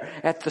 there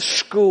at the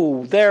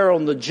school, there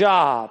on the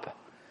job,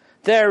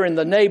 there in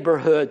the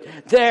neighborhood,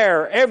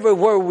 there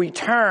everywhere we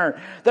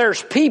turn,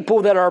 there's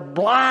people that are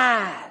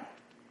blind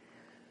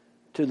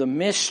to the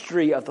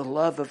mystery of the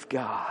love of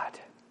God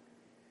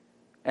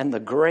and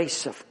the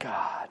grace of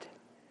God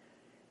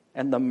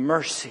and the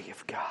mercy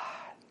of God.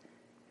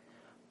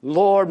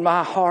 Lord,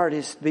 my heart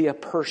is to be a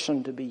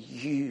person to be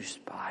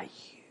used by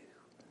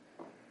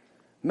you.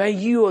 May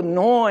you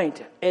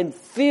anoint and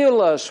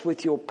fill us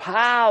with your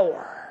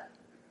power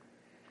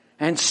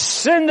and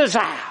send us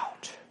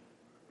out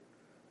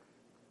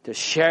to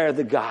share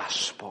the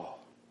gospel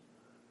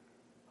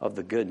of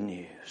the good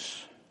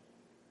news.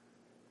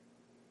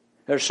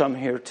 There's some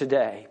here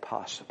today,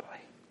 possibly,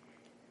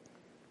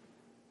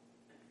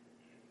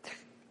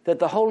 that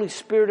the Holy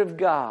Spirit of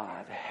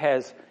God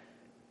has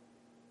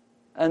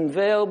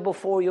unveiled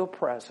before your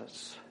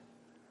presence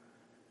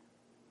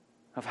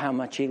of how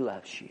much He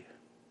loves you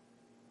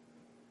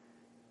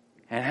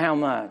and how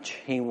much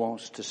He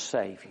wants to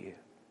save you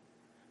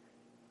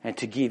and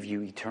to give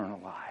you eternal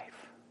life.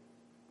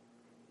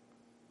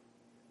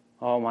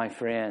 Oh, my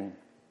friend,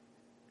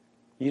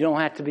 you don't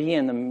have to be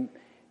in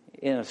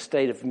a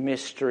state of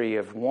mystery,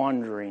 of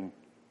wondering,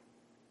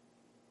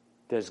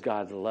 does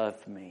God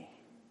love me?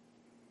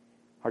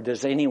 Or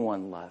does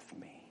anyone love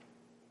me?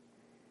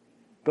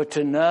 But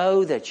to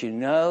know that you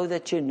know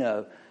that you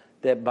know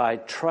that by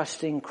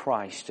trusting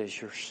Christ as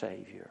your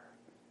Savior,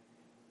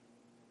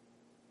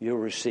 you'll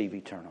receive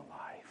eternal life.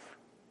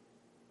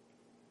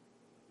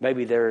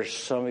 Maybe there's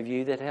some of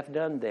you that have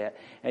done that,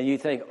 and you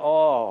think,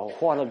 oh,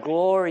 what a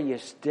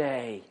glorious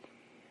day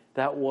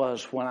that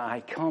was when I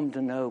come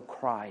to know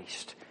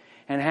Christ,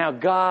 and how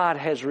God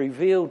has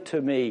revealed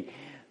to me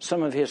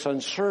some of His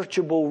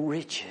unsearchable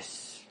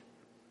riches.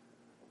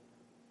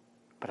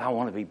 But I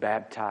want to be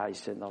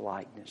baptized in the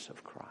likeness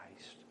of Christ.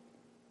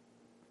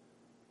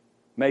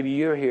 Maybe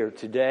you're here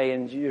today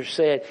and you're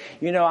saying,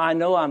 I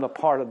know I'm a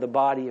part of the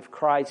body of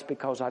Christ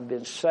because I've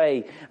been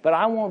saved, but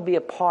I want to be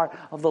a part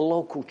of the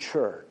local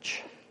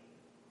church.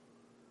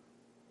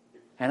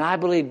 And I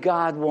believe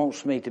God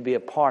wants me to be a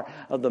part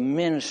of the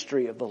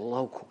ministry of the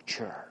local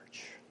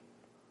church.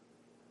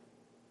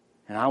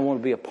 And I want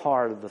to be a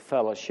part of the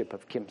fellowship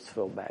of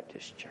Kempsville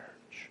Baptist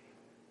Church.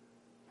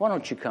 Why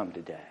don't you come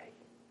today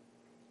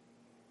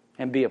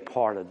and be a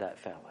part of that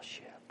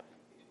fellowship?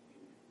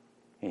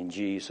 In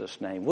Jesus' name.